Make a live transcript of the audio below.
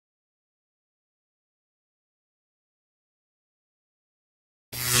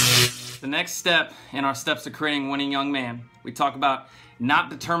The next step in our steps to creating a winning young man, we talk about not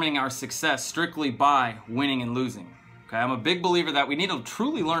determining our success strictly by winning and losing. Okay, I'm a big believer that we need to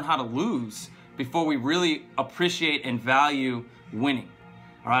truly learn how to lose before we really appreciate and value winning.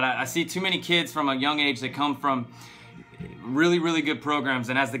 All right, I see too many kids from a young age that come from really, really good programs,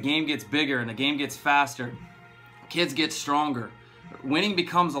 and as the game gets bigger and the game gets faster, kids get stronger. Winning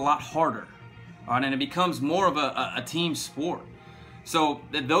becomes a lot harder, all right, and it becomes more of a team sport. So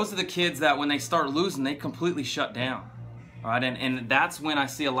those are the kids that when they start losing, they completely shut down, all right, and that's when I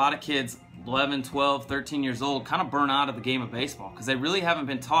see a lot of kids 11, 12, 13 years old kind of burn out of the game of baseball because they really haven't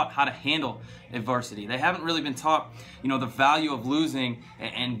been taught how to handle adversity. They haven't really been taught, the value of losing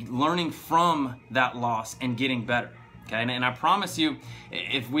and learning from that loss and getting better. Okay, and I promise you,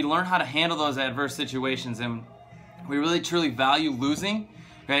 if we learn how to handle those adverse situations and we really truly value losing,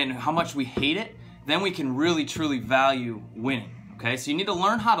 okay, and how much we hate it, then we can really truly value winning. Okay, so you need to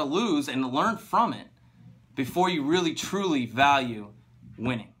learn how to lose and learn from it before you really truly value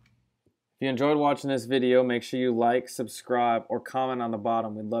winning. If you enjoyed watching this video, make sure you like, subscribe, or comment on the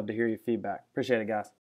bottom. We'd love to hear your feedback. Appreciate it, guys.